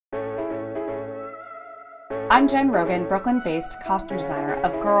I'm Jenn Rogien, Brooklyn-based costume designer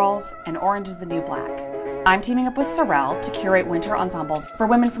of Girls and Orange is the New Black. I'm teaming up with SOREL to curate winter ensembles for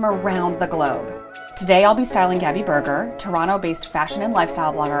women from around the globe. Today I'll be styling Gabby Berger, Toronto-based fashion and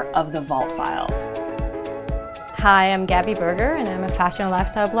lifestyle blogger of The Vault Files. Hi, I'm Gabby Berger and I'm a fashion and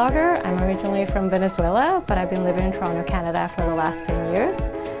lifestyle blogger. I'm originally from Venezuela, but I've been living in Toronto, Canada for the last 10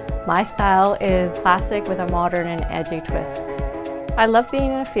 years. My style is classic with a modern and edgy twist. I love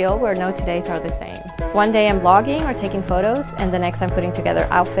being in a field where no two days are the same. One day I'm blogging or taking photos, and the next I'm putting together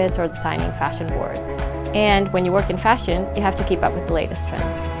outfits or designing fashion boards. And when you work in fashion, you have to keep up with the latest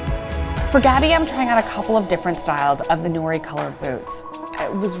trends. For Gabby, I'm trying out a couple of different styles of the nori colored boots. I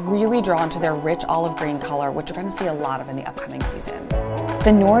was really drawn to their rich olive green color, which you're going to see a lot of in the upcoming season.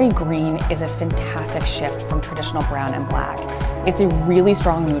 The nori green is a fantastic shift from traditional brown and black. It's a really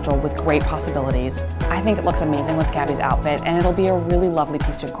strong neutral with great possibilities. I think it looks amazing with Gabby's outfit, and it'll be a really lovely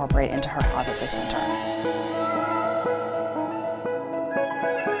piece to incorporate into her closet this winter.